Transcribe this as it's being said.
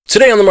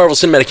Today on the Marvel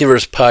Cinematic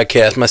Universe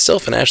podcast,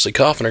 myself and Ashley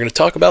Coffin are going to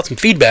talk about some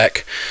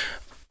feedback.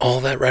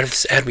 All that right of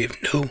this ad we have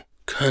no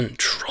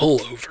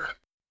control over.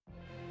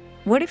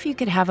 What if you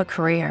could have a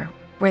career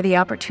where the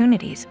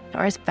opportunities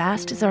are as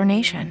vast as our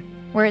nation,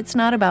 where it's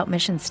not about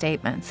mission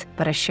statements,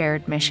 but a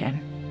shared mission?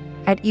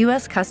 At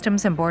U.S.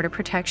 Customs and Border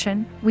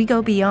Protection, we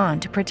go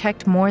beyond to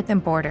protect more than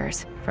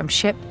borders. From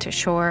ship to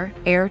shore,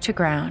 air to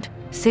ground,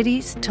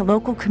 cities to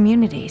local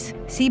communities,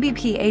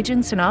 CBP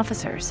agents and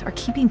officers are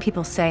keeping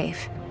people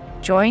safe.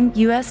 Join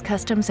U.S.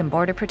 Customs and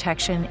Border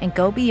Protection and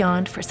go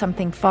beyond for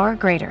something far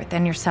greater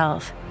than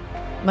yourself.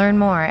 Learn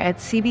more at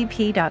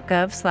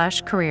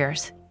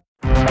cbp.gov/careers.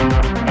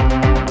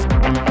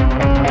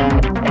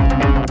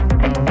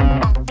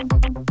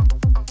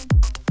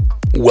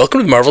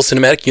 Welcome to the Marvel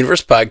Cinematic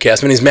Universe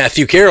podcast. My name is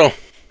Matthew Carroll.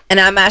 And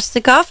I'm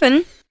Ashley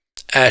Coffin.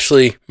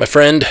 Ashley, my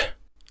friend,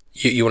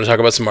 you want to talk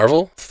about some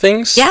Marvel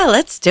things? Yeah,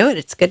 let's do it.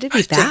 It's good to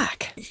be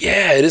back.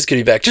 Yeah, it is good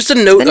to be back. Just a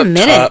note up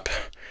top.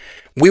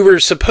 We were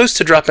supposed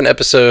to drop an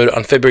episode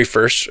on February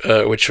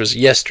 1st, which was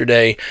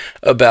yesterday,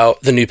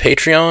 about the new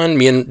Patreon.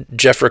 Me and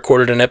Jeff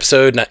recorded an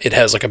episode, and it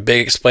has like a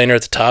big explainer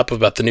at the top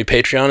about the new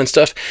Patreon and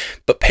stuff.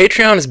 But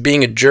Patreon is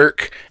being a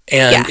jerk,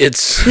 and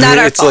it's not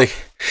our fault.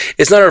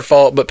 It's not our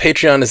fault, but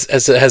Patreon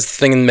has the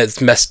thing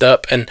that's messed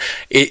up, and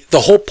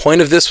the whole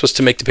point of this was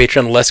to make the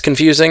Patreon less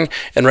confusing,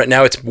 and right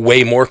now it's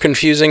way more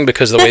confusing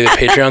because of the way that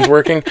Patreon's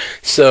working.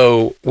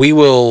 So we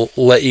will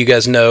let you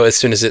guys know as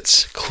soon as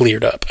it's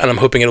cleared up, and I'm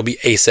hoping it'll be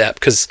ASAP,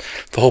 because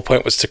the whole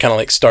point was to kind of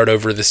like start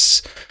over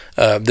this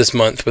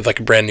month with like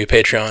a brand new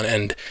Patreon,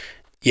 and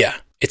yeah,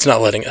 it's not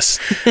letting us.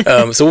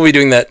 So we'll be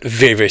doing that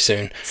very, very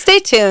soon. Stay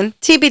tuned.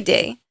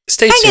 TBD.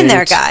 Hang in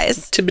there,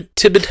 guys. Tibbid.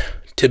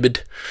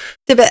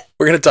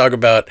 We're going to talk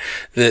about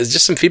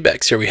just some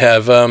feedbacks here. We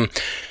have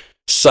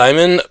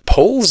Simon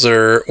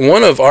Polzer,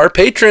 one of our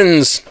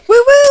patrons.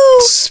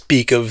 Woo-woo!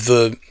 Speak of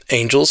the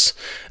angels.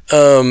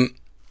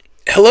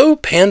 Hello,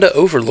 Panda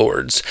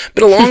Overlords.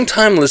 Been a long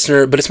time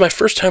listener, but it's my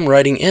first time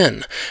writing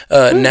in.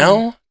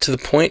 Now to the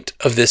point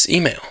of this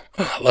email.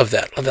 Oh, I love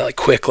that. Like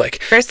quick,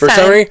 like first time.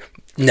 Summary.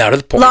 Now to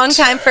the point. Long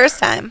time, first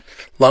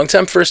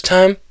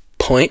time.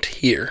 Point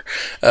here.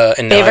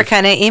 And favorite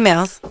kind of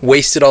emails.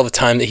 Wasted all the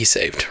time that he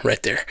saved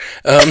right there.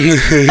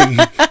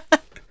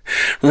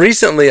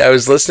 Recently, I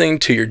was listening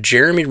to your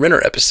Jeremy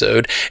Renner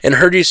episode and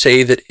heard you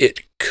say that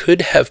it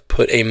could have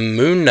put a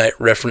Moon Knight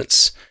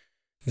reference.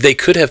 They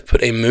could have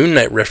put a Moon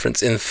Knight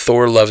reference in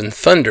Thor: Love and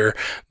Thunder,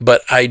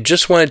 but I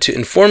just wanted to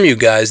inform you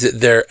guys that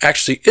there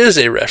actually is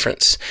a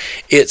reference.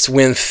 It's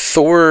when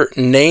Thor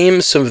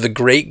names some of the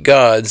great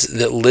gods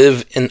that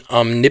live in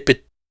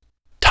Omnipotent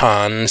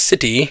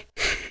City.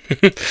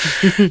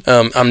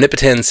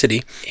 Omnipotent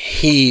City.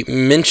 He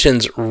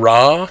mentions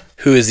Ra,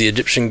 who is the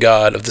Egyptian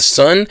god of the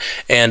sun,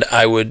 and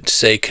I would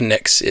say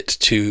connects it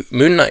to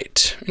Moon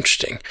Knight.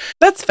 Interesting.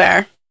 That's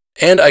fair.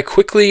 And I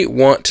quickly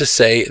want to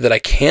say that I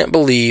can't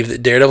believe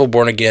that Daredevil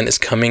Born Again is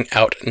coming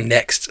out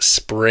next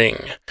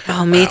spring.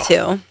 Oh, me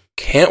too.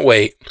 Can't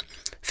wait.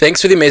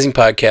 Thanks for the amazing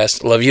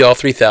podcast. Love you all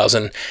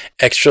 3000.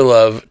 Extra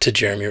love to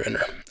Jeremy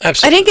Renner.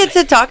 Absolutely. I didn't get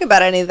to talk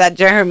about any of that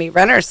Jeremy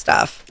Renner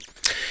stuff.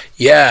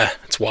 Yeah,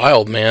 it's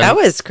wild, man. That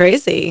was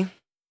crazy.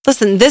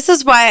 Listen, this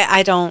is why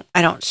I don't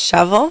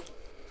shovel.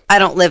 I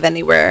don't live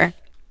anywhere.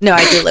 No,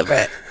 I do live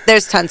with it.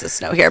 There's tons of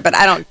snow here, but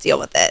I don't deal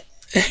with it.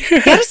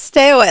 You gotta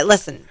stay away.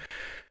 Listen,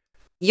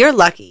 you're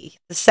lucky.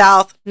 The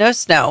South, no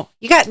snow.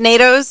 You got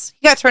NATOs?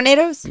 You got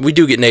tornadoes? We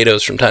do get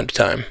NATOs from time to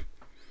time.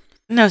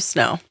 No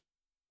snow.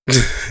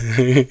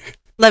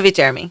 Love you,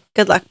 Jeremy.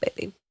 Good luck,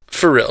 baby.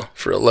 For real.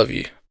 Love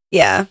you.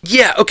 Yeah.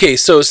 Yeah. Okay.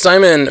 So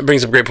Simon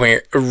brings up a great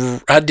point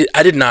here. I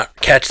did not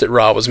catch that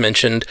Ra was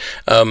mentioned,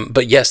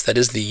 but yes, that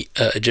is the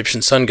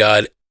Egyptian sun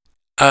god.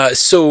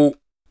 So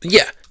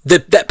yeah,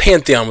 that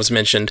pantheon was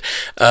mentioned.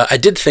 I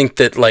did think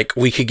that like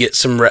we could get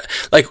some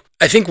I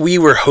think we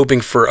were hoping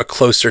for a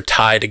closer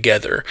tie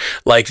together,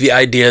 like the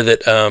idea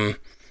that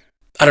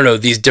I don't know,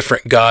 these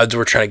different gods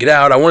were trying to get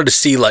out. I wanted to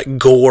see like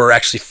Gore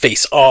actually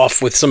face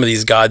off with some of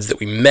these gods that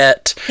we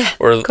met. Yeah,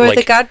 or Gore like,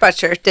 the God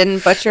Butcher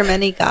didn't butcher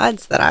many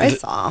gods that I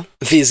saw.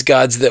 These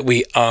gods that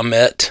we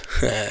met.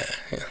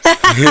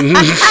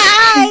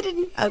 I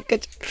didn't. Oh,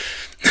 good.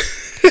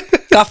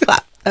 Golf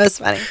clap. That was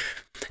funny.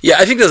 Yeah,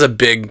 I think there's it's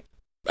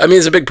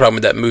a big problem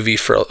with that movie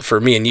for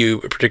me and you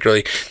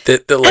particularly.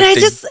 That like, and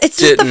it's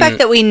just the fact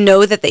that we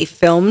know that they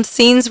filmed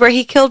scenes where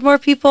he killed more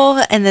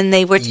people and then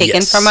they were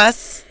taken from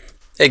us.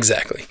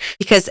 Exactly.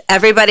 Because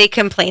everybody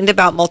complained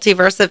about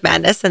Multiverse of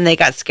Madness and they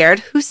got scared.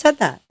 Who said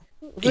that?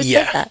 Who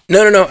said that?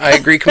 No. I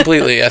agree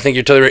completely. I think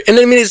you're totally right. And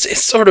I mean,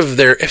 it's sort of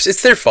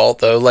it's their fault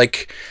though.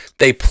 Like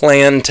they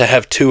planned to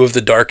have two of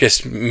the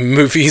darkest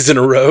movies in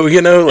a row,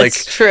 you know? Like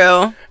it's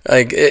true.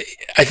 Like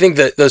I think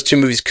that those two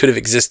movies could have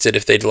existed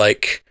if they'd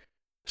like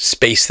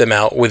space them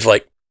out with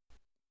like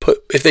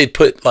if they'd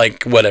put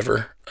like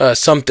whatever.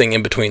 Something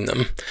in between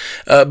them.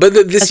 But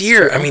this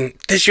year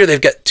they've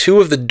got two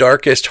of the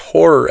darkest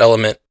horror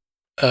element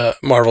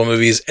Marvel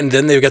movies, and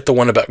then they've got the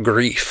one about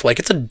grief. Like,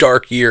 it's a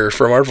dark year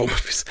for Marvel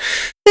movies.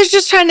 They're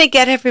just trying to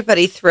get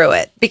everybody through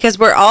it because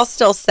we're all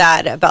still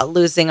sad about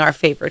losing our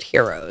favorite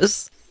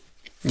heroes.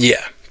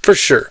 Yeah, for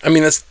sure. I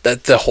mean, that's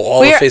the whole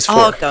all of Phase 4.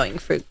 We're all going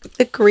through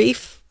the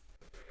grief.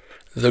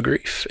 The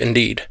grief,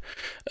 indeed.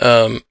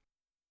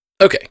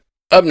 Okay,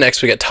 up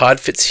next we got Todd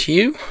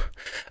Fitzhugh.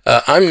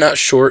 I'm not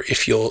sure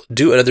if you'll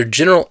do another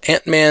general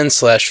Ant-Man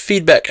 /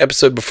 feedback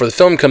episode before the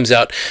film comes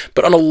out,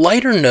 but on a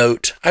lighter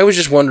note, I was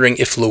just wondering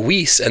if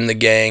Luis and the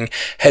gang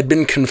had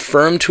been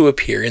confirmed to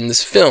appear in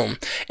this film,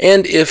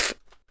 and if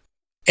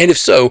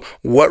so,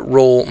 what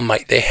role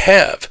might they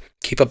have?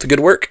 Keep up the good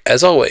work,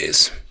 as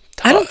always.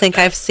 Todd. I don't think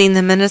I've seen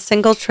them in a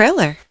single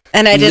trailer.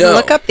 And I didn't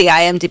look up the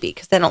IMDb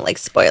because I don't like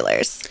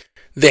spoilers.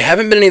 They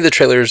haven't been in any of the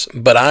trailers,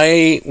 but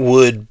I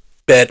would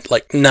bet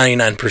like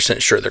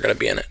 99% sure they're going to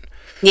be in it.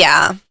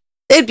 Yeah.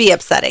 It'd be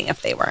upsetting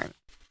if they weren't.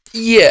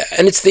 Yeah,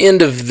 and it's the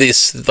end of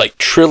this like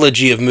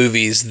trilogy of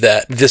movies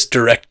that this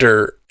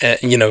director,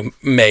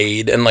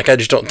 made, and like I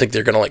just don't think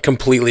they're gonna like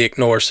completely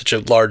ignore such a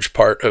large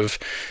part of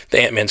the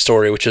Ant-Man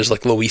story, which is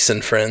like Luis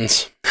and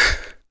friends.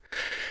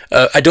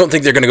 I don't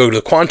think they're gonna go to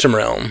the quantum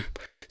realm,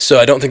 so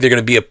I don't think they're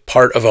gonna be a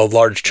part of a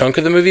large chunk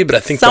of the movie. But I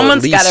think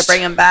someone's got to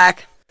bring him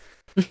back.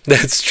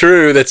 That's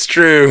true. That's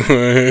really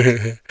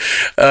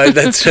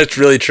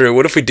true.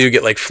 What if we do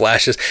get like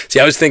flashes? See,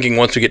 I was thinking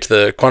once we get to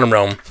the quantum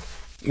realm,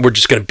 we're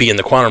just going to be in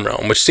the quantum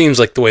realm, which seems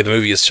like the way the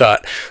movie is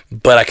shot.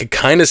 But I could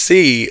kind of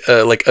see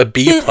like a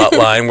B plot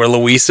line where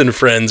Luis and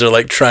friends are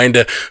like trying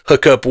to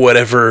hook up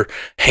whatever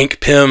Hank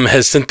Pym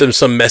has sent them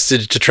some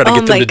message to try to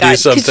get them to do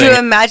something. Could you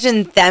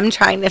imagine them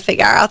trying to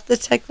figure out the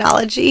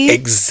technology?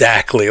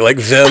 Exactly. Like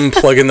them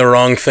plugging the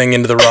wrong thing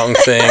into the wrong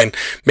thing.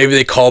 Maybe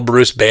they call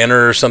Bruce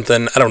Banner or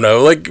something. I don't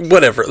know. Like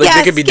whatever. Like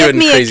they could be doing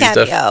crazy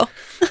stuff.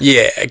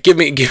 Yeah. Give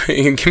me.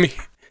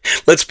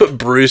 Let's put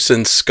Bruce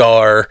and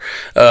Scar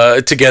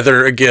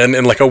together again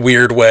in like a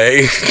weird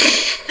way.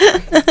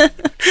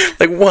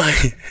 Like why?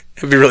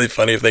 It'd be really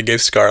funny if they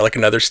gave Scar like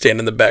another stand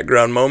in the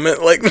background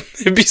moment. Like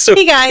it'd be so.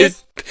 Hey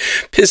guys,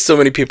 piss so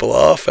many people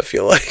off. I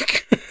feel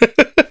like.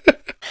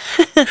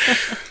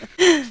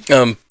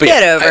 But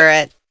get over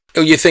it.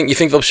 Oh, you think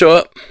they'll show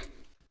up?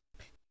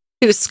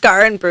 Who's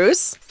Scar and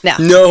Bruce?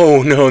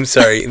 No, I'm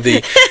sorry.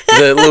 The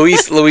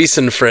Luis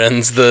and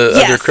friends, the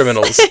other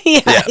criminals.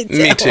 Yeah,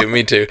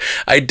 me too.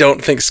 I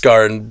don't think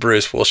Scar and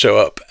Bruce will show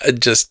up.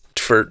 Just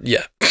for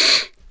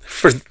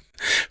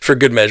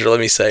good measure, let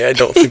me say. I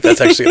don't think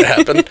that's actually going to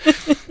happen.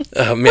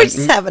 We're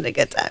just having a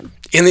good time.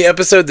 In the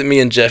episode that me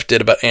and Jeff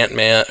did about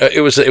Ant-Man, it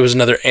was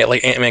another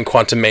like Ant-Man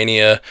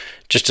Quantumania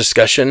just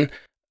discussion,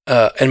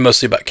 and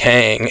mostly about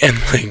Kang, and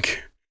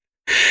like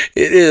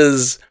it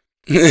is.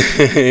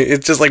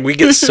 It's just like we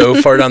get so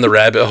far down the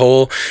rabbit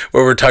hole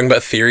where we're talking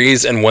about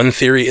theories, and one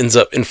theory ends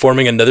up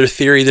informing another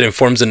theory that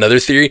informs another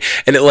theory,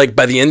 and it like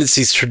by the end it's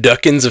these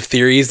turduckens of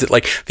theories that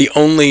like the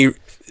only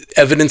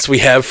evidence we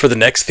have for the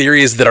next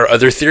theory is that our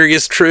other theory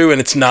is true, and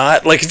it's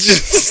not. Like it's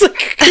just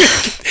like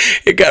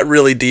it got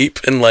really deep,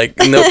 and like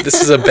nope,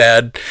 this was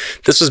bad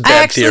theorizing.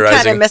 I actually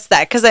kind of miss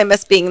that because I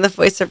miss being the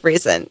voice of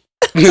reason.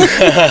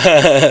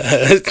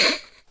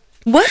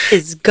 What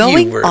is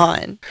going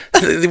on?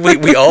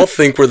 we all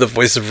think we're the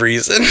voice of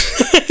reason.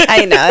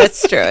 I know,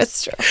 it's true.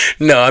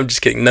 No, I'm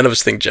just kidding. None of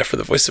us think Jeff are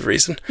the voice of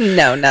reason.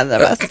 No, none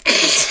of us.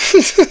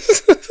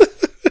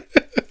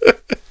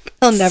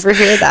 He'll never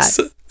hear that.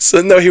 So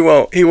no, he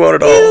won't. He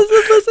won't at all.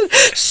 Listen.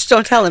 Shh,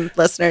 don't tell him,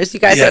 listeners. You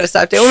guys gotta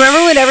stop doing.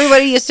 Remember when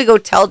everybody used to go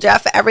tell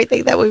Jeff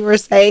everything that we were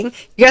saying?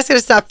 You guys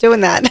gotta stop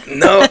doing that.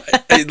 No,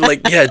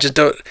 just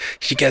don't.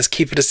 You guys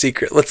keep it a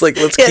secret. Let's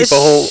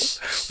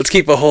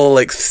keep a whole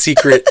like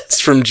secrets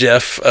from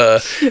Jeff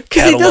catalog.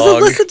 He doesn't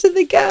listen to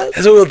the guests.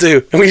 That's what we'll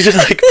do. And we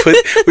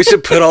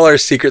should put all our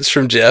secrets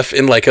from Jeff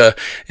in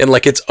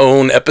its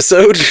own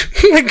episode.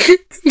 Like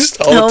just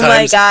all the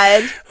times. My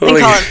god! And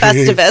call it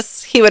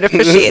Festivus. He would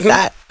appreciate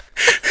that.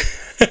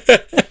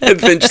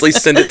 Eventually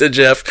send it to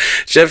Jeff.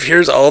 Jeff,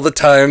 here's all the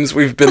times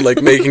we've been like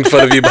making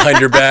fun of you behind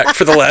your back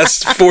for the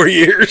last 4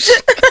 years.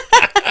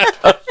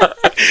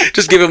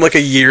 Just give him like a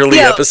yearly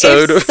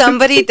episode. If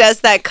somebody does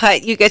that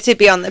cut, you get to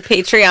be on the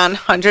Patreon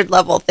 100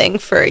 level thing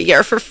for a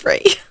year for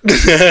free.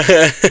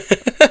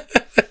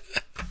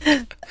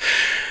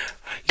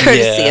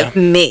 Courtesy of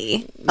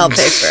me. I'll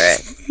pay for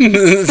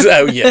it.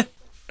 Oh yeah.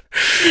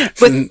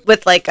 With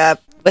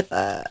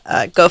a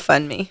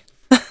GoFundMe.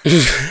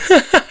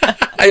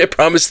 I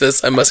promise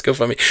this. I must go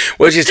find me.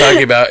 What she's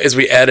talking about is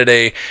we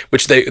added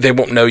which they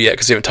won't know yet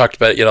because we haven't talked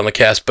about it yet on the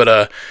cast,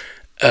 but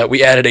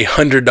we added a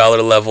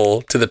 $100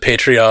 level to the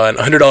Patreon,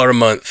 $100 a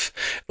month,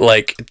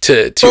 like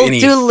to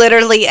we'll do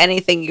literally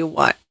anything you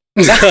want.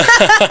 I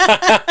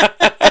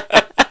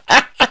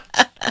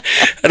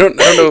don't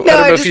know. I don't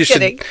know if you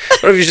should. I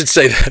don't know if you should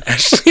say that.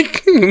 Actually,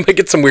 you might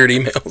get some weird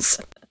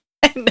emails.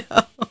 I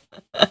know.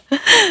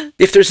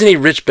 If there's any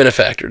rich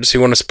benefactors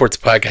who want to support the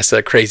podcast at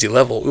a crazy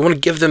level, we want to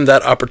give them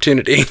that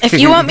opportunity. If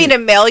you want me to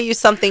mail you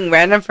something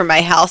random from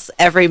my house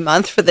every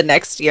month for the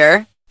next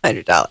year,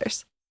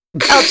 $100.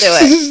 I'll do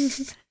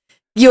it.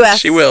 U.S.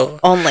 She will.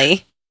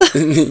 Only.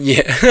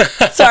 Yeah.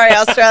 Sorry,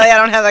 Australia. I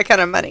don't have that kind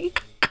of money.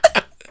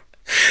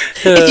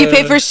 If you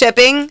pay for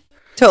shipping,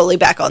 totally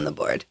back on the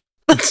board.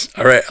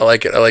 All right, I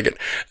like it.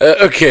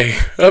 Okay,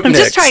 up I'm next.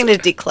 just trying to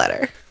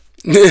declutter.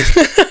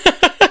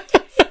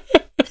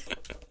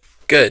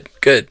 Good.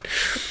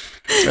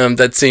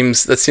 That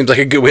seems like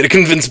a good way to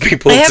convince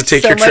people I have to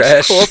take so your much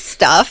trash. cool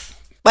stuff.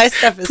 My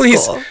stuff is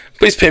cool.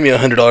 Please pay me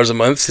 $100 a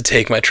month to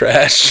take my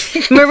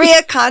trash.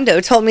 Maria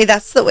Kondo told me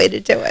that's the way to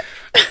do it.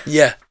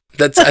 Yeah,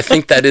 I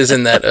think that is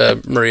in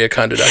that Maria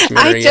Kondo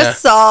documentary. I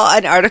just saw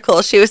an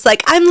article. She was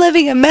like, I'm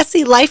living a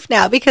messy life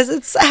now because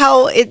it's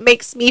how it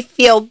makes me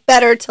feel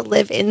better to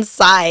live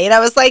inside. I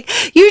was like,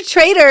 you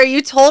traitor,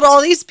 you told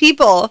all these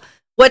people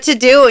what to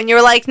do, and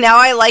you're like, now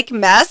I like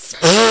mess.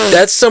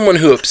 That's someone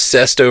who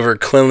obsessed over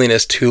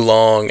cleanliness too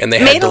long, and they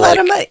made had to a lot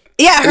of money.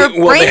 Yeah, her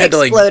brain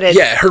exploded.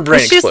 Her brain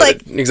She's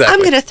exploded. Like, exactly.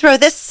 I'm gonna throw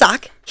this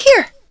sock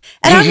here,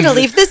 and I'm gonna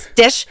leave this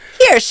dish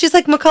here. She's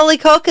like Macaulay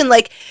Culkin,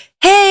 like,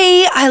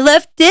 hey, I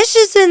left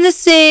dishes in the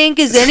sink.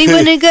 Is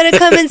anyone gonna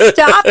come and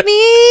stop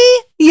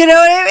me? You know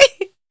what I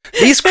mean?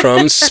 These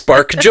crumbs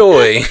spark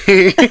joy.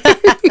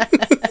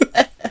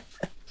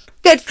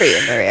 Good for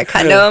you, Maria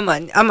Kondo.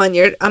 I'm on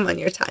your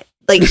time,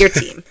 like your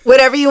team.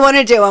 Whatever you want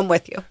to do, I'm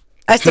with you.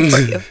 I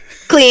support you.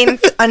 Clean,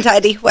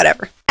 untidy,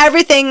 whatever.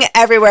 Everything,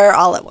 everywhere,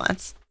 all at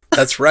once.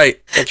 That's right.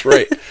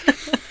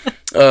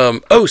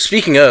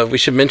 Speaking of, we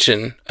should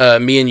mention,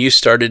 me and you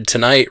started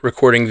tonight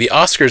recording the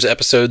Oscars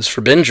episodes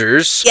for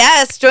Bingers.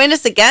 Yes, join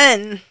us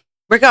again.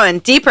 We're going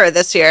deeper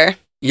this year.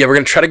 Yeah, we're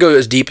going to try to go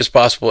as deep as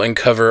possible and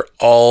cover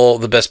all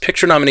the Best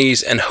Picture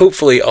nominees and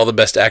hopefully all the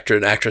Best Actor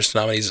and Actress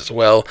nominees as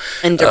well.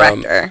 And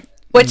Director.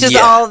 Which is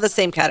all the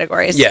same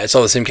categories. Yeah, it's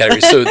all the same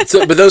categories.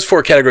 But those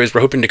 4 categories,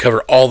 we're hoping to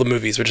cover all the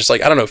movies, which is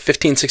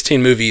 15,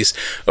 16 movies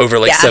over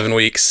 7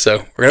 weeks.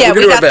 So we're going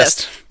to do our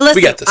best. Listen,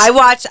 we got this.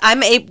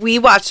 We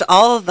watch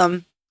all of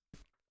them.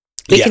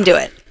 We can do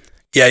it.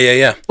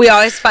 Yeah. We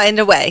always find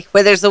a way.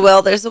 Where there's a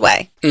will, there's a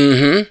way.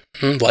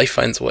 Mm-hmm. Life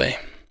finds a way.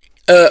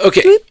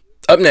 Okay.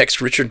 Up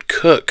next, Richard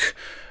Cook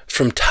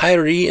from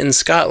Tyree in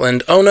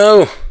Scotland. Oh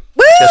no.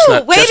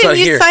 Woo! Why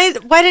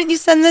didn't you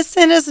send this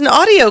in as an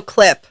audio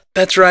clip?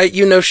 That's right.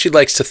 You know she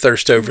likes to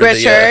thirst over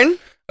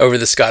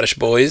the Scottish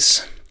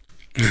boys.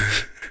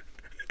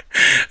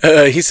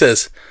 He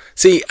says,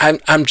 "See, I'm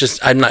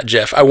not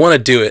Jeff. I want to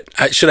do it.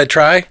 Should I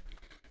try?"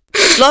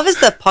 Love is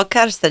the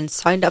podcast and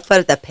signed up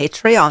for the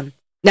Patreon.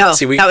 No,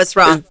 that was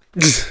wrong.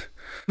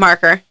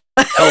 Marker.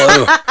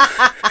 Hello.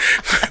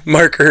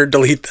 Marker,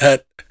 delete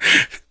that.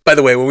 By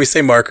the way, when we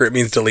say marker, it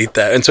means delete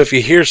that. And so if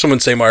you hear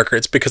someone say marker,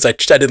 it's because I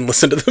didn't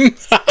listen to them.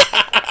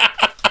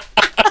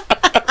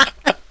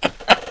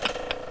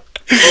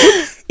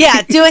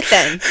 Yeah, do it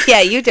then.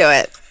 Yeah, you do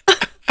it.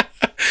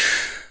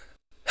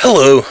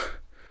 Hello.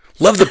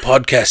 Love the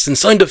podcast and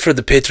signed up for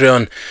the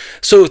Patreon.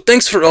 So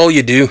thanks for all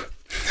you do.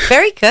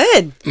 Very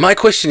good. My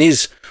question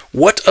is,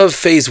 what of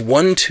phase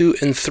 1, 2,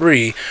 and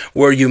 3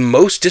 were you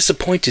most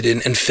disappointed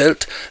in and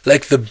felt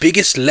like the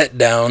biggest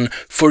letdown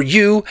for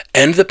you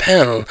and the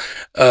panel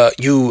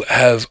you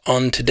have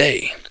on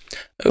today?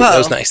 Oh, that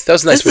was nice. That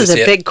was a nice way to say it.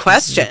 This is a big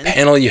question. The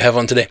panel you have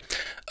on today.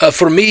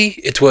 For me,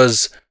 it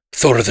was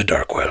Thor: The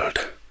Dark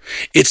World.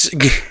 It's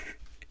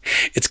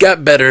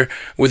got better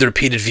with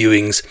repeated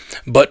viewings,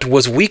 but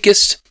was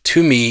weakest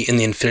to me in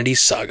the Infinity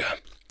Saga.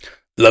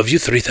 Love you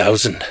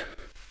 3000.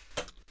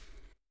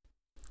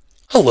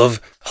 I love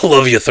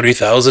you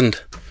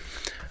 3000.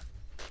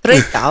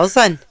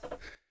 3000.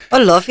 I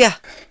love you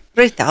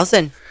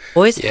 3000.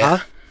 Always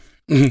have.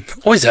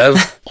 Always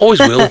have. Always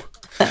will.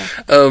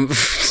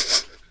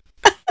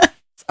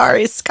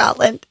 Sorry,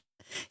 Scotland.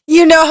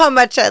 You know how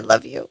much I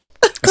love you.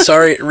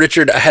 Sorry,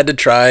 Richard, I had to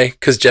try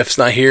because Jeff's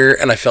not here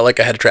and I felt like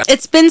I had to try.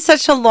 It's been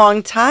such a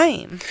long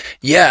time.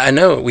 Yeah, I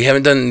know. We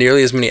haven't done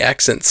nearly as many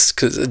accents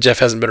because Jeff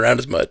hasn't been around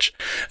as much.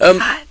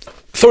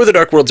 Thor: The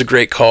Dark World's a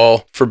great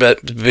call for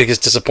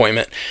biggest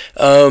disappointment.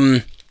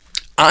 I'm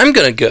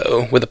going to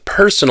go with a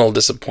personal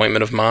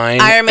disappointment of mine.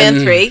 Iron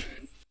Man 3?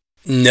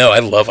 No, I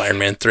love Iron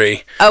Man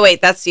 3. Oh,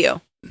 wait, that's you.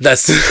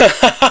 That's...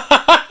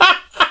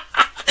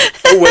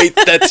 Oh, wait,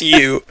 that's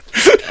you.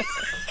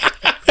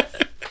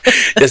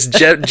 Yes,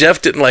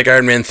 Jeff didn't like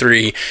Iron Man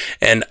 3,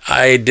 and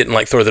I didn't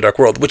like Thor: The Dark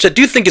World, which I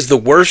do think is the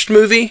worst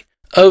movie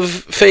of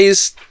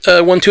phase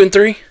 1, 2, and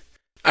 3.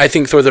 I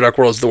think Thor: The Dark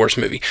World is the worst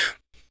movie.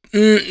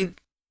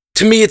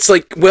 To me, it's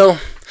like, well,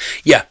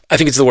 yeah, I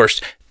think it's the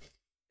worst.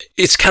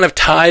 It's kind of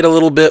tied a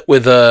little bit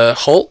with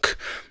Hulk,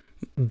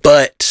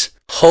 but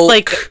Hulk...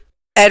 Like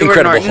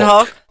Edward Norton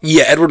Hulk?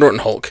 Yeah, Edward Norton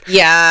Hulk.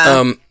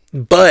 Yeah.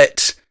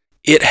 But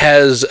it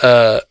has,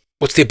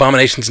 what's the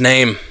Abomination's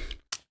name?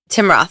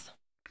 Tim Roth.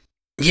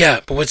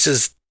 Yeah, but what's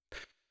his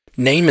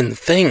name in the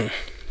thing?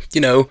 You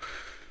know,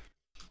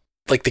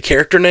 like the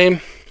character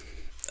name?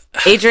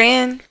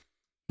 Adrian?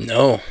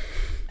 No.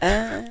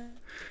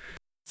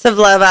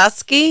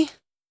 Savlevsky?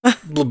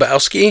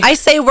 Lebowski? I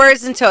say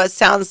words until it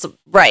sounds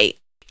right.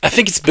 I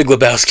think it's Big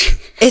Lebowski.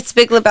 It's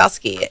Big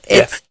Lebowski.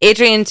 It's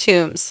Adrian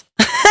Toomes.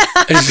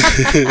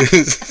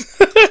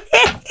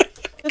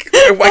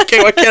 Why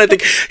can't I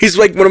think? He's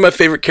like one of my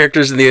favorite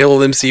characters in the whole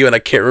MCU, and I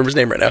can't remember his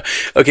name right now.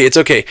 Okay, it's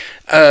okay.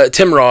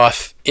 Tim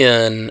Roth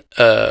in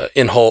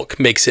Hulk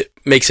makes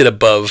it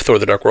above Thor: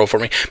 The Dark World for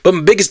me. But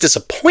my biggest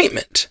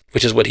disappointment,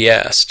 which is what he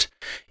asked,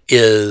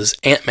 is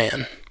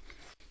Ant-Man,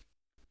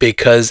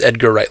 because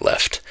Edgar Wright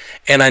left.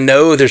 And I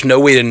know there's no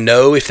way to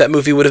know if that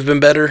movie would have been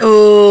better.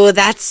 Oh,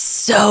 that's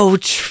so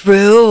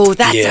true.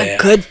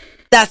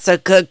 That's a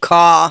good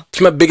call.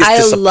 It's my biggest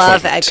disappointment. I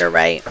love Edgar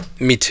Wright.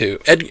 Me too.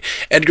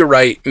 Edgar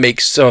Wright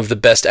makes some of the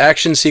best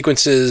action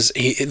sequences.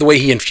 The way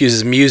he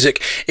infuses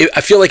music,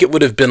 I feel like it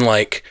would have been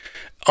like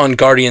on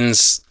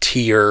Guardians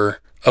tier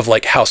of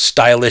like how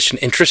stylish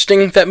and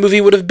interesting that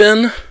movie would have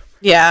been.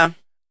 Yeah.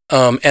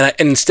 And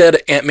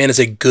instead, Ant-Man is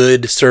a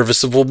good,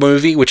 serviceable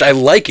movie, which I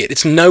like it.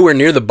 It's nowhere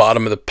near the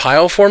bottom of the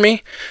pile for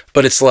me,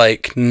 but it's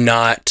like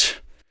not,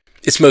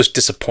 it's most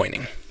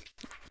disappointing.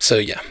 So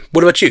yeah.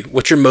 What about you?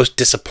 What's your most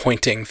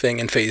disappointing thing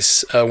in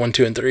phase 1,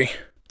 2, and 3?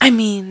 I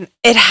mean,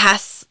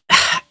 it's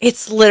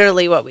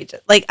literally what we did.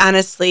 Like,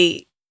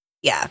 honestly,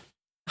 yeah.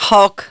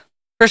 Hulk,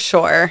 for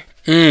sure.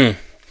 And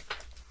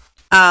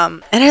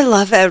I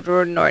love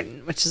Edward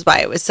Norton, which is why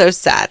it was so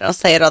sad. I'll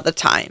say it all the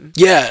time.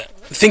 Yeah.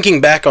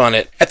 Thinking back on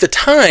it, at the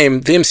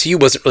time, the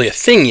MCU wasn't really a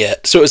thing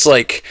yet. So it was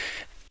like,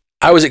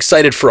 I was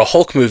excited for a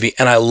Hulk movie,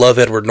 and I love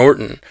Edward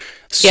Norton.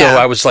 So yeah.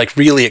 I was like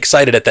really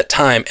excited at that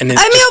time. And then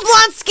Emil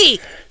Blonsky!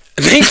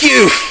 Thank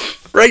you!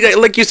 Right,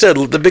 like you said,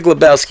 The Big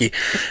Lebowski.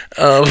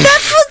 That was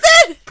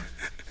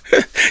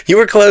it! You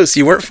were close.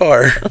 You weren't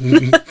far.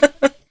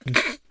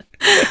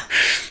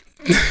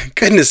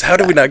 Goodness, how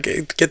did we not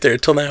get there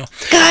until now?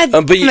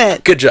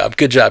 Good job.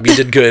 You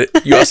did good.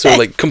 You also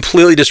like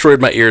completely destroyed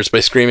my ears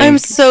by screaming. I'm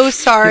so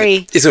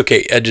sorry. It's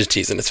okay. I'm just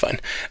teasing. It's fine.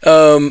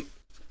 I'm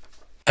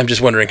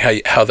just wondering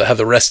how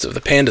the rest of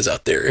the pandas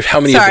out there, how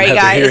many of them have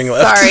their hearing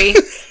left? Sorry.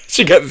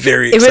 She got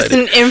very excited. It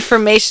was an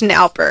information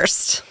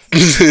outburst.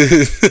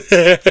 It's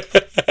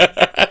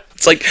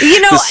like, do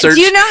you know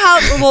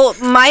how,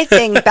 my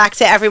thing back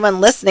to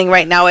everyone listening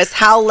right now is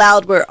how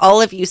loud were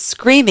all of you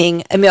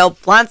screaming Emil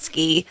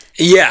Blonsky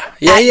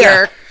at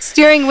your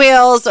steering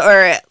wheels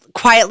or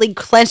quietly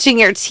clenching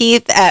your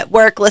teeth at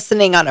work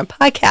listening on a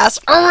podcast.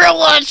 Emil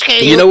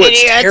Blonsky, you know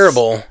what's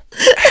terrible?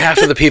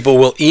 Half of the people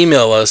will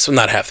email us,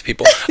 not half the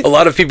people, a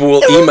lot of people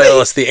will email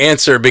us the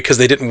answer because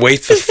they didn't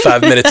wait the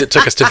 5 minutes it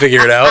took us to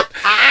figure it out.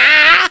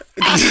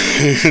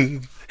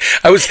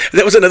 That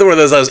was another one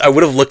of those. I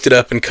would have looked it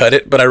up and cut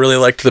it, but I really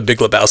liked the Big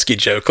Lebowski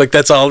joke. Like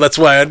that's all. That's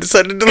why I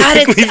decided to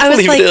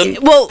leave it in.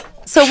 Well,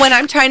 so when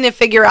I'm trying to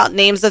figure out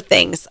names of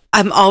things,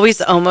 I'm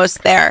always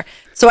almost there.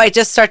 So I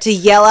just start to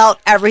yell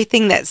out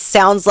everything that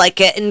sounds like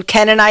it, and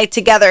Ken and I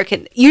together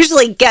can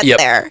usually get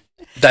there.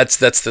 That's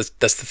the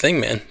thing,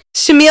 man.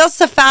 Shamil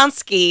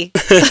Safansky.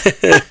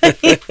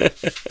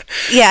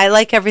 Yeah, I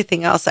like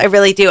everything else. I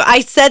really do.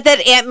 I said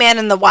that Ant-Man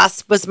and the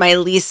Wasp was my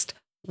least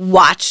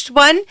watched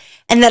one,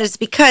 and that is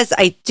because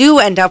I do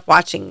end up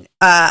watching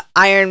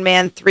Iron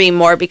Man 3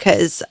 more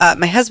because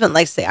my husband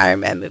likes the Iron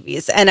Man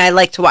movies, and I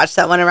like to watch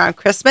that one around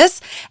Christmas.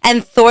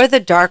 And Thor: The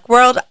Dark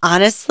World,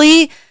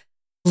 honestly,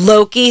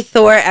 Loki,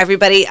 Thor,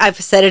 everybody,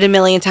 I've said it a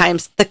million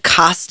times, the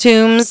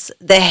costumes,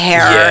 the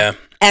hair,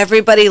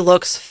 everybody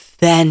looks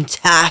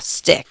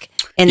fantastic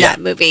in that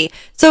movie.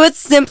 So it's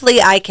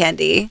simply eye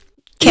candy.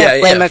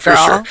 Can't blame a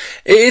girl. Sure.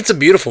 It's a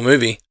beautiful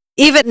movie.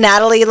 Even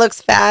Natalie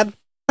looks fab.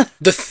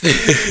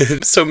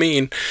 So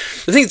mean.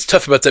 The thing that's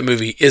tough about that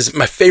movie is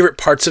my favorite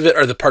parts of it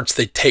are the parts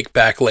they take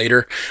back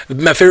later.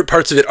 My favorite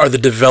parts of it are the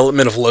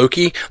development of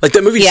Loki. Like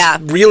that movie's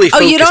really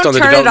focused on the development of Loki. Oh,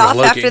 you don't turn it off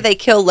after they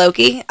kill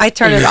Loki? I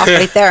turn it off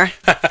right there.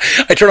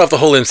 I turn off the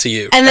whole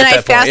MCU. And then I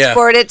fast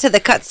forward it to the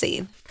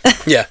cutscene.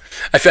 Yeah,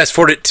 I fast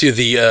forward it to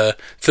the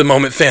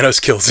moment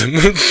Thanos kills him.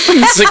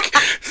 It's like,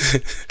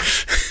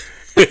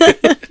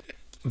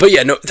 but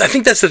yeah, no, I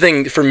think that's the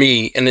thing for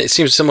me, and it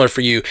seems similar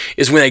for you,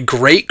 is when a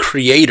great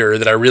creator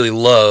that I really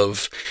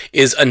love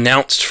is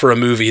announced for a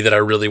movie that I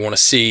really want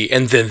to see,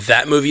 and then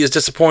that movie is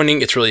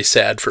disappointing. It's really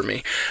sad for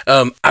me.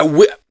 One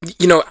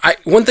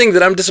thing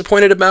that I'm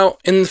disappointed about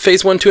in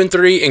phase 1, 2, and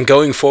 3, and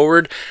going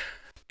forward,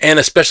 and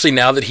especially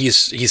now that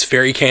he's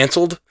very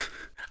canceled,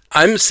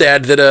 I'm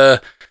sad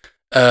that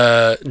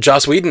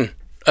Joss Whedon,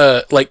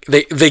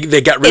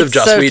 they got rid of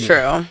Joss Whedon. It's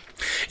so true.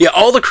 Yeah,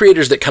 all the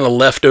creators that kind of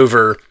left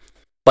over,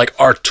 like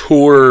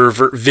Artur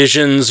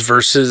visions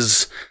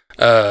versus,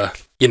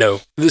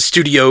 the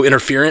studio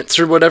interference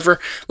or whatever.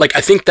 Like,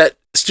 I think that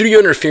studio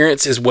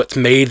interference is what's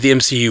made the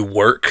MCU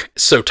work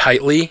so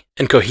tightly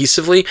and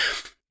cohesively.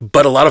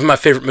 But a lot of my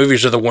favorite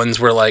movies are the ones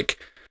where, like,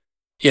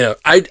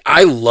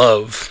 I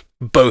love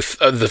both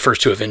of the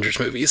first two Avengers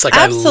movies. Like,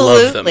 absolutely.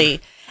 I love them.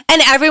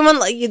 And everyone,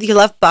 you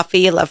love Buffy,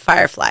 you love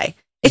Firefly.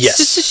 It's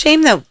just a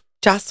shame that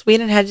Joss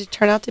Whedon had to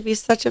turn out to be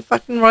such a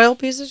fucking royal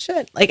piece of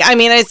shit. Like, I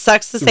mean, it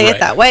sucks to say it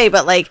that way,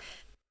 but like,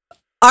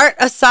 art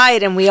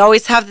aside, and we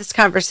always have this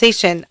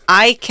conversation,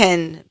 I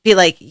can be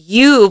like,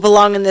 you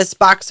belong in this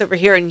box over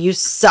here and you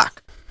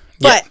suck.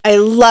 But I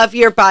love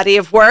your body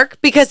of work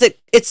because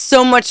it's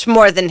so much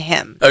more than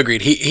him.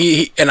 Agreed.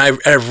 He and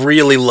I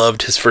really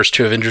loved his first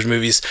 2 Avengers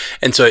movies,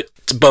 and so it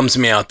bums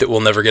me out that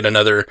we'll never get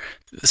another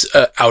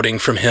outing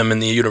from him in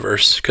the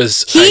universe,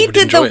 because he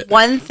did the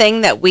one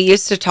thing that we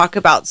used to talk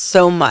about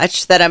so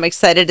much that I'm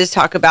excited to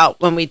talk about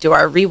when we do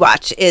our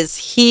rewatch is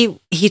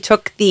he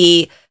took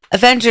the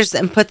Avengers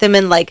and put them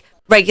in like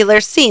regular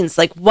scenes.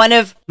 Like one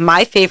of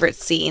my favorite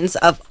scenes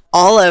of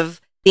all of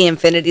the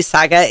Infinity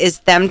Saga is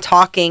them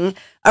talking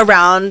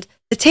around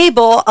the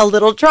table a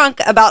little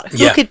drunk about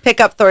who could pick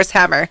up Thor's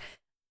hammer.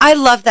 I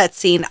love that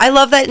scene. I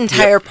love that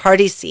entire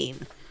party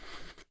scene.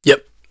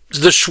 Yep.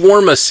 The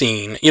shawarma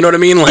scene. You know what I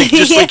mean? Like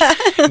just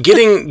like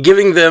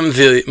giving them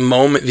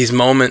these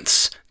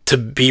moments to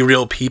be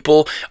real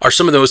people are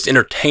some of the most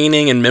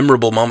entertaining and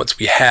memorable moments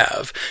we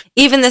have.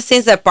 Even the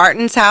scenes at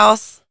Barton's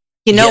house.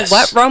 You know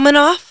what,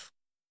 Romanoff?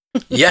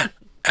 Yeah.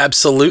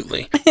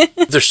 Absolutely.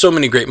 There's so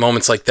many great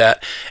moments like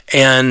that.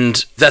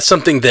 And that's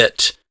something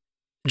that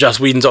Joss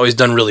Whedon's always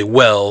done really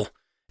well.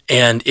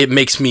 And it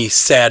makes me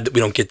sad that we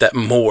don't get that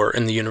more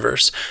in the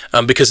universe.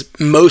 Because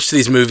most of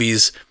these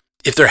movies,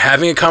 if they're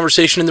having a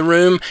conversation in the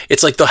room,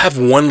 it's like they'll have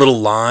one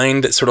little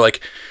line that's sort of like,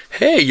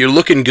 hey, you're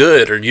looking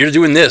good, or you're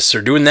doing this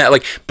or doing that.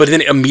 Like, but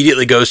then it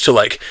immediately goes to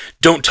like,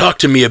 don't talk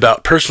to me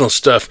about personal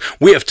stuff.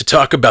 We have to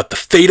talk about the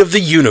fate of the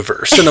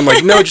universe. And I'm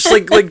like, no, just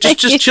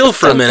just chill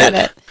for a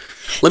minute.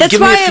 That's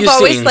why I've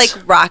always liked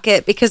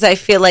Rocket, because I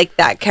feel like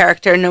that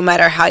character, no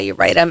matter how you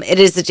write him, it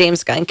is a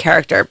James Gunn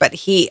character, but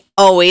he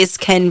always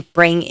can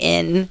bring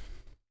in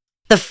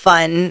the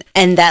fun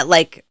and that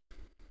like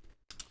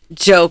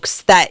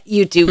jokes that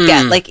you do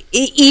get. Like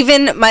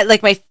even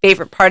my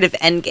favorite part of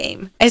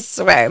Endgame, I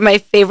swear, my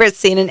favorite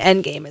scene in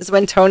Endgame is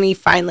when Tony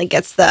finally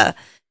gets the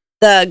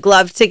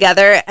glove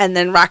together and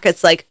then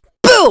Rocket's like,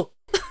 boo!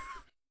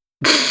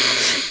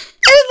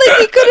 Like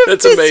he could have.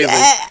 That's amazing.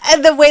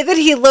 And the way that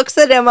he looks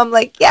at him, I'm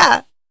like,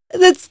 yeah,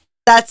 that's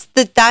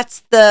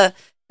the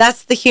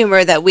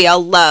humor that we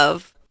all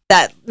love.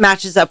 That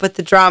matches up with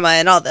the drama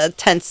and all the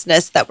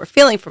tenseness that we're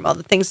feeling from all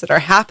the things that are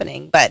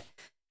happening. But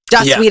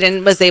Joss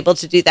Whedon was able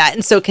to do that,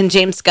 and so can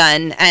James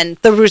Gunn and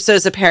the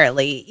Russos.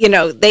 Apparently, you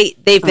know,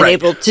 they've been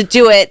able to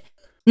do it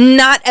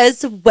not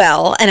as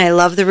well. And I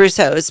love the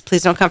Russos.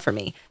 Please don't come for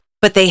me,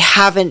 but they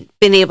haven't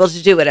been able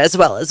to do it as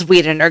well as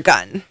Whedon or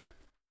Gunn.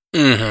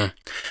 Mm-hmm.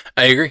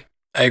 I agree.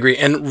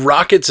 And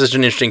Rocket's such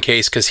an interesting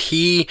case because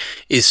he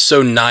is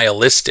so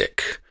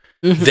nihilistic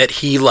that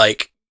he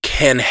like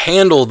can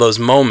handle those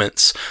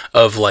moments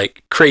of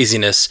like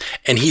craziness,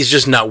 and he's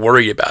just not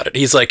worried about it.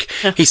 He's like,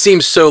 he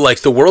seems so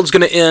like the world's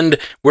going to end.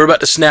 We're about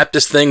to snap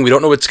this thing. We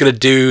don't know what it's going to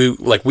do.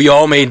 Like we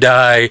all may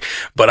die,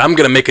 but I'm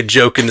going to make a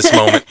joke in this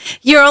moment.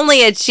 You're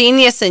only a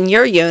genius in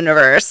your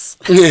universe.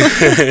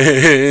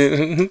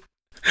 Yep,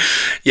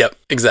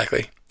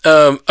 exactly.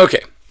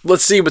 Okay.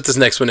 Let's see what this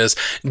next one is.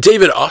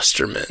 David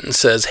Osterman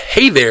says,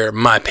 hey there,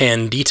 my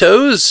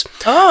panditos.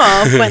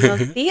 Oh,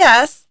 buenos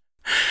dias.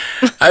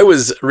 I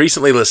was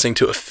recently listening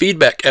to a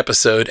feedback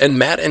episode, and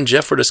Matt and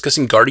Jeff were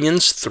discussing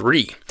Guardians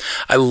 3.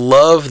 I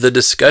love the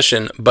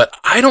discussion, but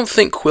I don't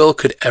think Quill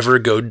could ever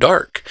go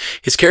dark.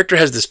 His character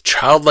has this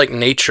childlike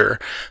nature,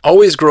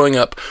 always growing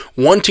up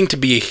wanting to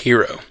be a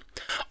hero.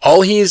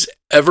 All he's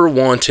ever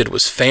wanted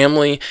was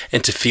family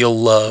and to feel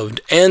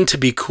loved and to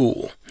be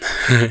cool.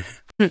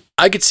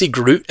 I could see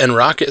Groot and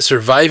Rocket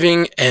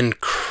surviving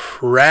and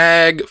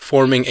Crag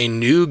forming a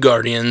new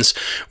Guardians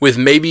with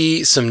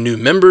maybe some new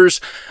members.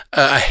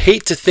 I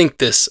hate to think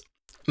this,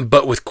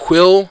 but with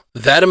Quill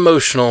that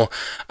emotional,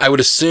 I would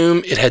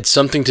assume it had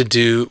something to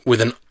do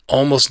with an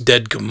almost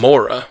dead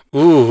Gamora.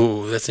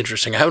 Ooh, that's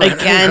interesting. I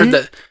haven't heard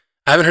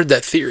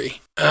that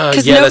theory.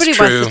 Because nobody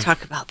wants to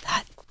talk about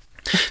that.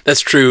 That's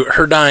true.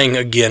 Her dying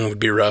again would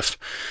be rough.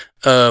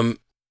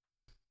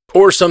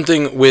 Or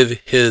something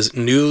with his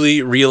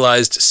newly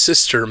realized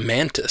sister,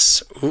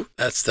 Mantis. Ooh,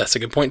 that's a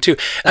good point, too.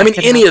 I mean,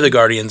 any of the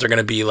Guardians are going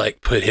to be,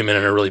 like, put him in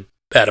a really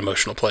bad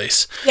emotional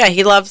place. Yeah,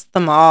 he loves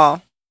them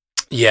all.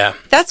 Yeah.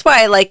 That's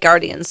why I like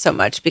Guardians so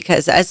much,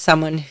 because as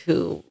someone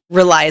who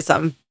relies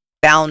on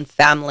found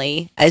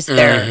family as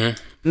their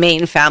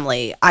main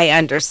family, I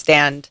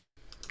understand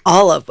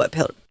all of what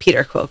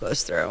Peter Quill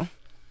goes through.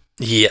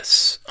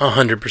 Yes,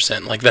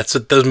 100%. Like that's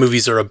what those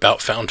movies are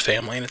about, found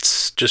family, and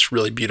it's just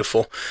really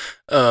beautiful.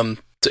 So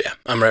yeah,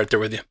 I'm right there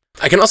with you.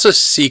 I can also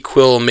see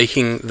Quill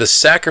making the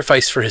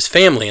sacrifice for his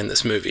family in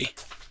this movie.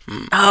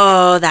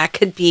 Oh, that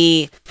could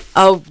be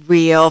a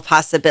real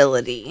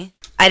possibility.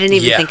 I didn't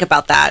even think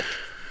about that.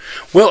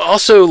 Well,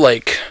 also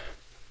like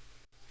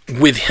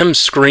with him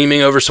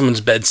screaming over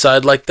someone's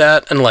bedside like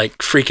that and like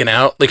freaking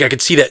out, like I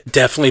could see that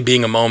definitely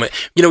being a moment.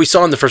 You know, we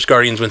saw in the first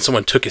Guardians when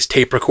someone took his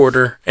tape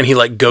recorder and he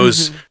like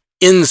goes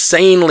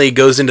insanely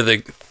goes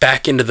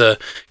back into the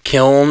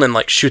kiln and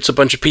like shoots a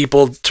bunch of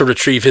people to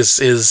retrieve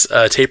his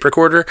tape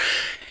recorder.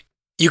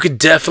 You could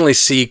definitely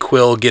see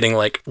Quill getting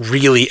like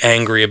really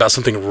angry about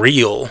something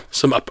real,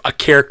 a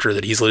character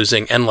that he's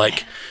losing, and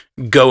like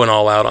going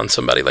all out on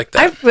somebody like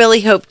that. I really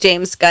hope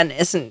James Gunn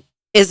isn't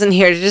isn't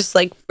here to just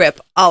like rip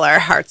all our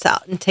hearts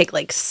out and take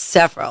like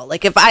several.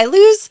 Like if I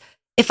lose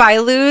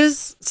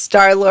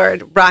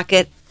Star-Lord,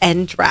 Rocket,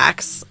 and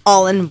Drax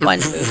all in one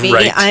movie,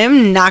 Right. I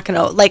am not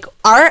gonna like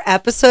our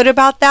episode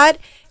about that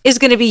is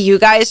gonna be you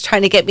guys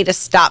trying to get me to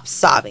stop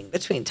sobbing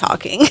between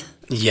talking.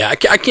 Yeah, I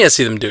can't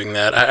see them doing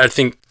that. I don't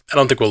think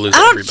we'll lose I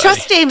don't everybody.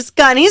 trust James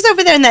Gunn. He's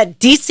over there in that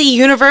DC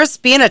universe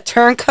being a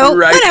turncoat.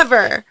 Right.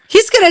 Whatever.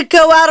 He's gonna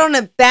go out on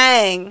a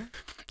bang.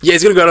 Yeah,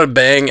 he's gonna go out on a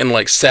bang and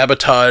like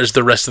sabotage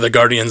the rest of the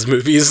Guardians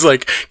movies.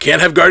 Like, can't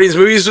have Guardians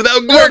movies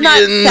without Well,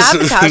 Guardians. not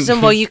sabotage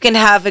them. Well, you can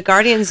have a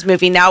Guardians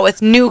movie now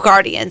with new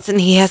Guardians, and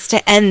he has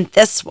to end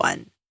this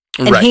one.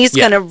 And Right, he's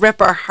yeah. going to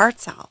rip our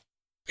hearts out.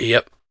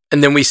 Yep.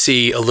 And then we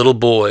see a little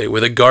boy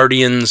with a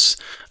Guardians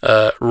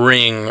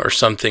ring or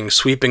something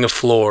sweeping a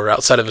floor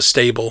outside of a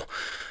stable.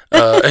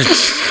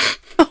 It's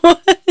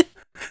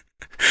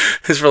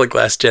for like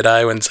Last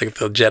Jedi when it's like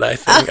the Jedi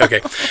thing.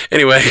 Okay.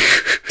 Anyway.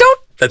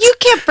 You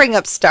can't bring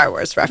up Star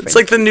Wars references. It's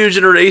like the new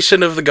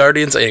generation of the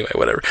Guardians. Anyway,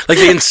 whatever. Like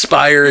they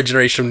inspire a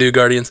generation of new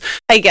Guardians.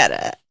 I get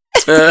it.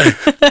 Uh,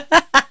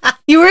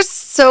 You were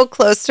so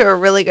close to a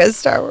really good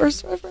Star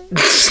Wars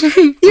reference.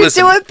 You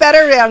do it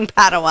better, young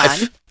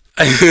Padawan.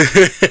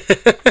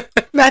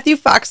 Matthew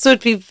Fox would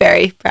be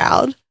very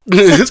proud.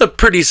 It was a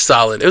pretty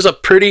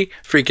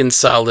freaking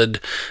solid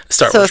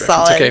Star So Wars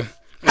solid. reference. Okay.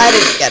 I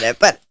didn't get it,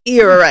 but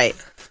you were right.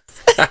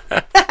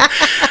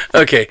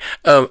 Okay.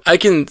 I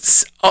can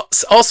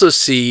also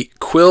see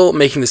Quill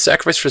making the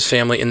sacrifice for his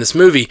family in this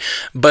movie,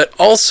 but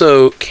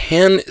also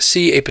can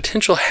see a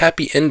potential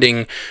happy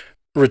ending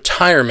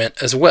retirement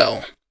as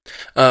well.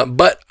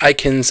 But I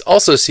can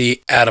also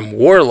see Adam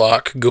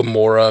Warlock,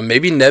 Gamora,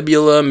 maybe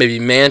Nebula, maybe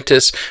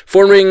Mantis,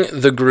 forming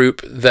the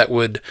group that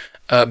would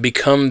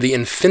become the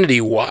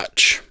Infinity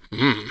Watch.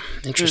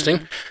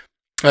 Interesting.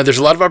 There's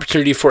a lot of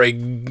opportunity for a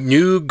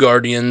new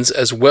Guardians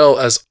as well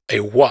as a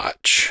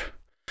Watch.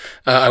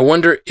 I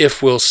wonder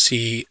if we'll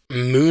see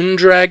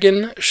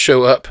Moondragon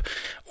show up,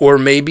 or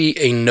maybe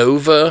a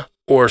Nova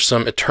or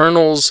some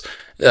Eternals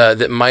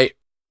that might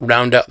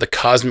round out the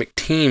cosmic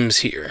teams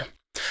here.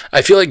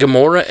 I feel like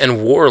Gamora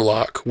and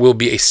Warlock will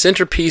be a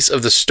centerpiece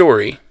of the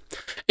story.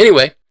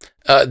 Anyway,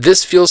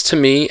 this feels to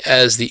me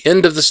as the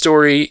end of the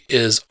story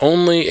is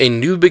only a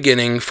new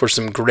beginning for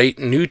some great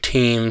new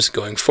teams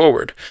going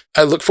forward.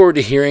 I look forward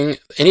to hearing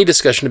any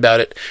discussion about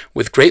it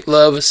with great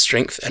love,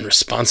 strength, and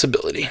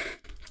responsibility.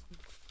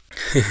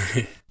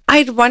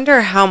 I'd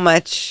wonder how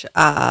much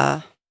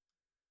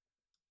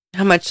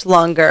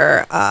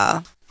longer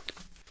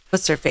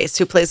what's her face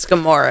who plays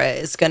Gamora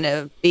is going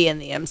to be in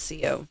the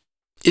MCU.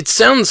 It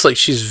sounds like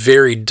she's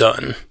very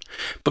done.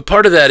 But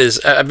part of that is,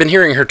 I've been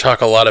hearing her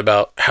talk a lot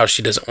about how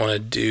she doesn't want to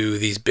do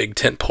these big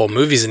tentpole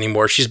movies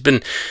anymore. She's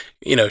been,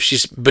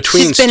 she's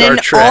between She's been Star in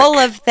Trek. all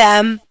of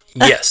them.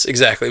 Yes,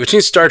 exactly.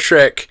 Between Star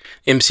Trek,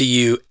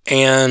 MCU,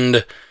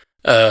 and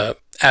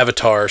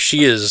Avatar,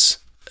 she is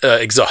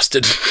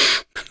exhausted.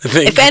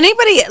 If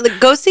anybody,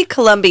 go see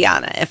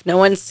Columbiana. If no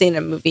one's seen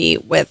a movie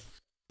with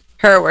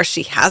her where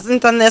she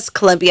hasn't done this,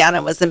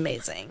 Columbiana was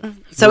amazing.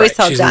 Zoe Right. She's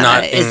Saldana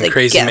not is in a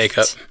crazy gift.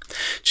 makeup.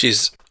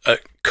 She's a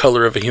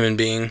color of a human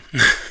being,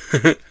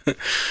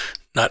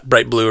 not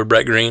bright blue or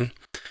bright green.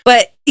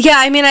 But yeah,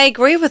 I mean, I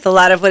agree with a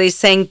lot of what he's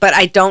saying, but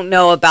I don't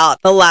know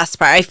about the last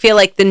part. I feel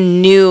like the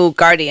new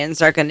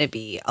Guardians are going to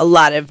be a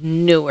lot of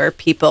newer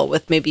people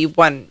with maybe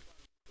one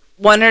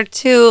or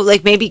two,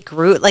 like maybe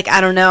Groot. Like,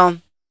 I don't know.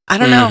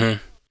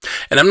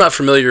 And I'm not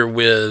familiar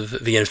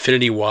with the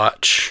Infinity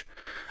Watch.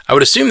 I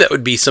would assume that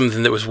would be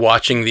something that was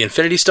watching the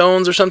Infinity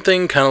Stones or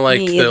something, kind of like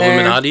the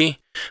Illuminati.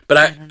 But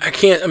I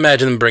can't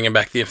imagine them bringing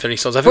back the Infinity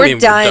Stones. I think We're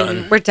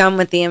done. We're done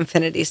with the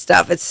Infinity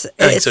stuff. It's so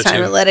time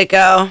too. to let it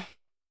go.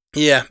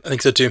 Yeah, I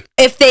think so too.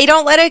 If they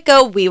don't let it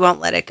go, we won't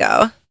let it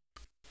go.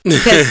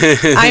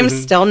 Because I'm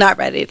still not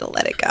ready to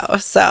let it go.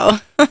 So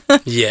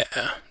Yeah.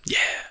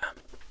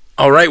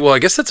 All right. Well, I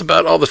guess that's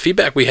about all the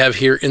feedback we have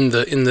here in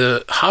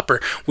the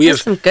hopper. We have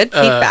some good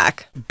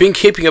feedback. Been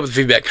keeping up with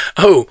feedback.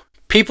 Oh,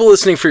 people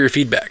listening for your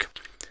feedback.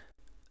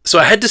 So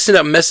I had to send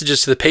out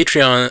messages to the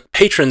Patreon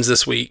patrons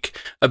this week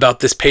about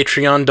this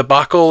Patreon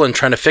debacle and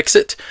trying to fix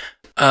it.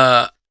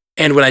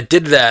 And when I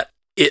did that,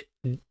 it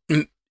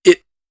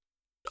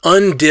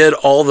undid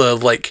all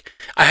the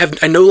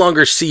I no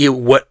longer see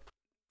what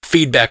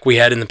feedback we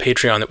had in the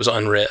Patreon that was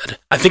unread.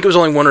 I think it was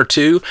only one or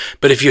two,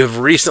 but if you have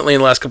recently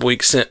in the last couple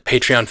weeks sent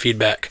Patreon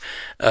feedback,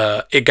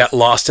 it got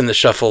lost in the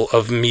shuffle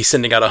of me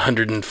sending out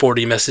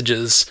 140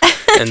 messages.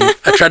 And I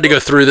tried to go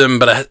through them,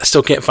 but I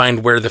still can't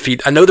find where the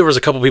feed. I know there was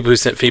a couple people who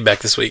sent feedback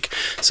this week,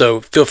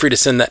 so feel free to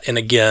send that in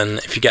again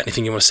if you got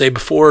anything you want to say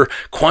before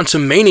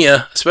Quantum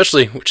Mania,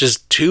 especially, which is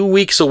 2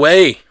 weeks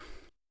away.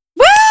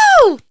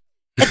 Woo!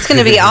 It's going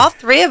to be all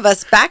three of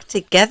us back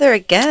together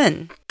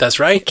again. That's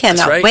right.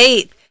 Cannot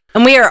wait.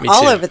 And we are Me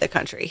all too. over the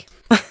country.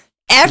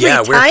 Every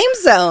time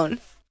zone.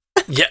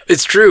 Yeah,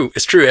 it's true.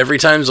 It's true. Every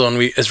time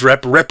zone is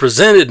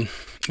represented.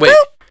 Wait,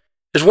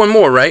 there's one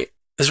more, right?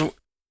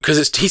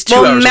 Because he's 2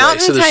 hours away.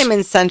 Mountain time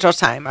and Central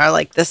time are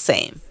like the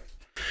same.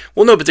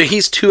 Well, no, but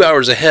he's 2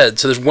 hours ahead,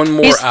 so there's one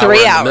more He's hour 3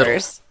 in the middle.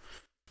 hours.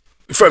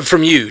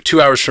 From you,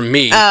 2 hours from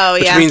me. Oh,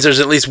 which yeah. means there's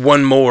at least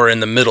one more in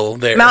the middle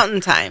there.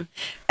 Mountain time.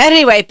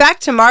 Anyway, back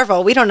to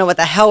Marvel. We don't know what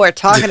the hell we're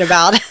talking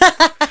about.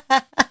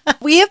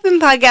 We have been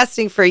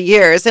podcasting for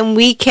years, and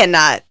we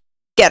cannot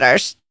get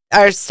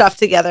our stuff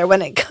together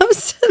when it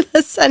comes to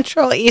the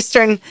Central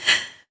Eastern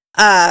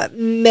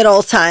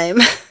middle time.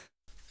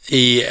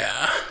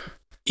 Yeah.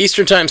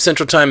 Eastern time,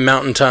 Central time,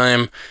 Mountain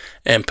time,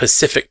 and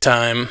Pacific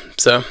time.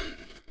 So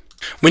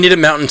we need a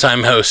Mountain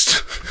time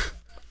host.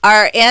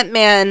 Our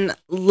Ant-Man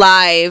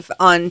live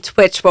on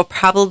Twitch will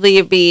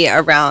probably be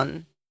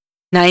around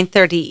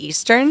 9:30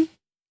 Eastern,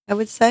 I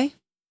would say.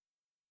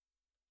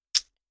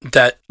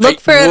 Look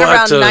for it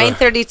around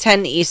 9:30,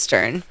 10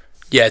 Eastern.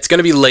 Yeah, it's going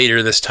to be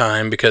later this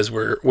time because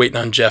we're waiting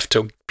on Jeff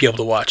to be able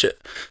to watch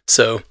it.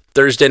 So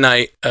Thursday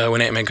night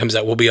when Ant-Man comes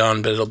out, we'll be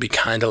on, but it'll be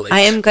kind of late.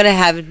 I am going to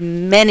have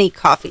many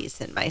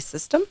coffees in my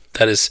system.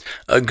 That is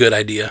a good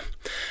idea.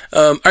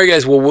 All right,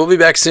 guys. Well, we'll be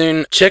back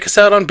soon. Check us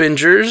out on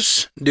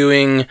Bingers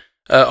doing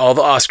all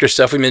the Oscar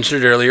stuff. We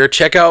mentioned it earlier.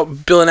 Check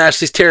out Bill and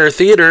Ashley's Terror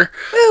Theater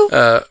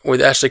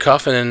with Ashley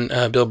Coffin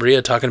and Bill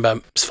Bria talking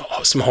about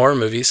some horror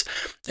movies.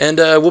 And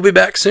we'll be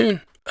back soon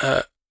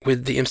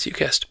with the MCU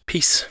cast.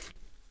 Peace.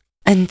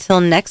 Until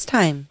next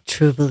time,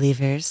 true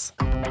believers.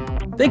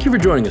 Thank you for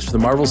joining us for the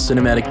Marvel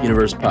Cinematic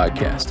Universe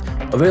podcast.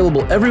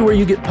 Available everywhere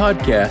you get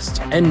podcasts,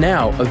 and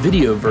now a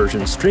video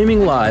version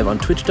streaming live on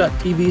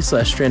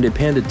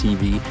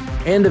twitch.tv/strandedpandatv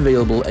and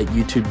available at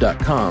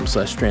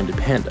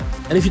youtube.com/strandedpanda.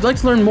 And if you'd like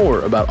to learn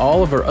more about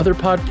all of our other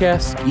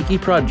podcasts, geeky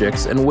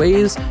projects, and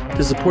ways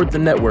to support the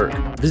network,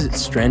 visit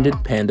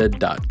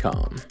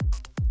strandedpanda.com.